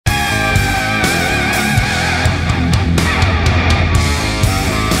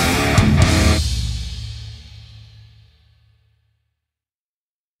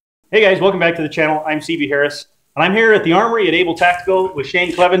Hey guys, welcome back to the channel. I'm CB Harris, and I'm here at the Armory at Able Tactical with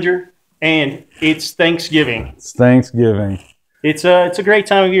Shane Clevenger, and it's Thanksgiving. It's Thanksgiving. It's a great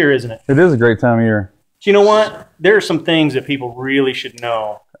time of year, isn't it? It is a great time of year. Do you know what? There are some things that people really should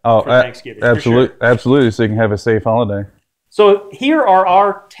know for Thanksgiving. Absolutely, sure. Absolutely, so you can have a safe holiday. So here are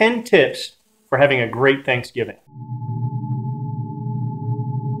our 10 tips for having a great Thanksgiving.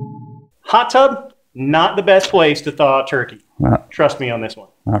 Hot tub, not the best place to thaw out turkey. Trust me on this one.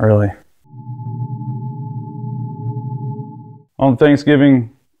 Not really. On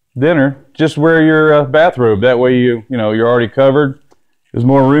Thanksgiving dinner, just wear your bathrobe. That way you're already covered. There's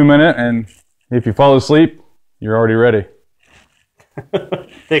more room in it, and if you fall asleep, you're already ready.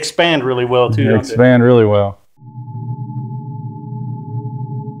 They expand really well too. They expand really well.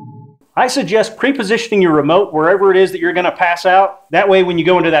 I suggest pre-positioning your remote wherever it is that you're going to pass out. That way when you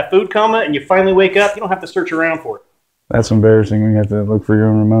go into that food coma and you finally wake up, you don't have to search around for it. That's embarrassing when you have to look for your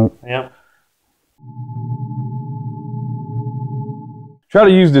own remote. Yeah. Try to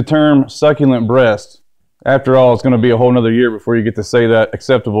use the term succulent breast. After all, it's going to be a whole nother year before you get to say that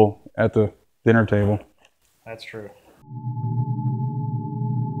acceptable at the dinner table. That's true.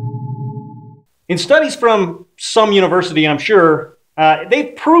 In studies from some university, I'm sure,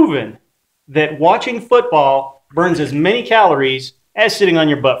 they've proven that watching football burns as many calories as sitting on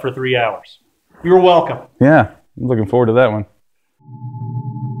your butt for 3 hours. You're welcome. Yeah, I'm looking forward to that one.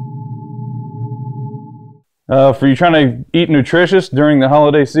 For you trying to eat nutritious during the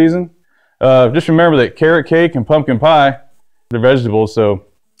holiday season, just remember that carrot cake and pumpkin pie, they're vegetables, so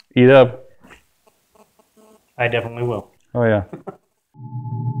eat up. I definitely will. Oh, yeah.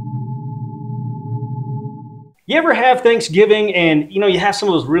 You ever have Thanksgiving and, you have some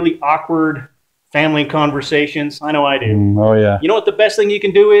of those really awkward family conversations? I know I do. Oh, yeah. You know what the best thing you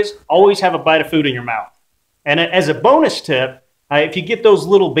can do is? Always have a bite of food in your mouth. And as a bonus tip, if you get those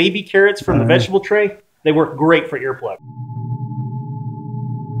little baby carrots from the vegetable tray, they work great for earplugs.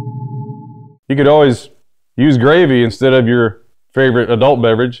 You could always use gravy instead of your favorite adult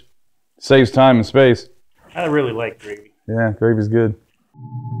beverage. Saves time and space. I really like gravy. Yeah, gravy's good.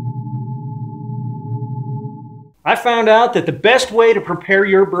 I found out that the best way to prepare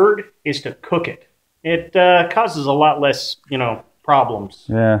your bird is to cook it. It causes a lot less, problems.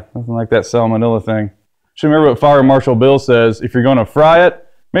 Yeah, nothing like that salmonella thing. Should remember what Fire Marshal Bill says. If you're going to fry it,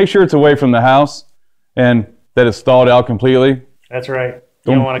 make sure it's away from the house and that it's thawed out completely. That's right.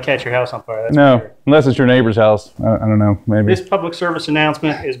 You don't want to catch your house on fire. That's no, for sure. Unless it's your neighbor's house. I don't know, maybe. This public service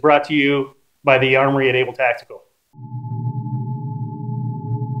announcement is brought to you by the Armory at Able Tactical.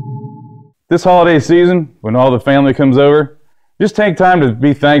 This holiday season, when all the family comes over, just take time to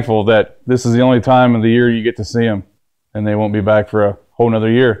be thankful that this is the only time of the year you get to see them, and they won't be back for a whole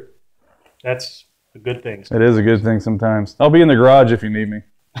nother year. That's a good thing. It is a good thing sometimes. I'll be in the garage if you need me.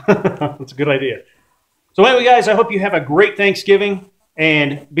 That's a good idea. So anyway, guys, I hope you have a great Thanksgiving,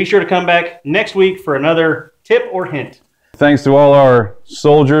 and be sure to come back next week for another tip or hint. Thanks to all our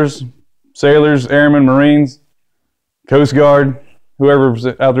soldiers, sailors, airmen, Marines, Coast Guard, whoever's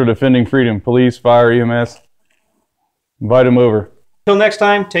out there defending freedom, police, fire, EMS, invite them over. Till next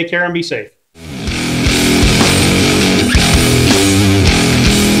time, take care and be safe.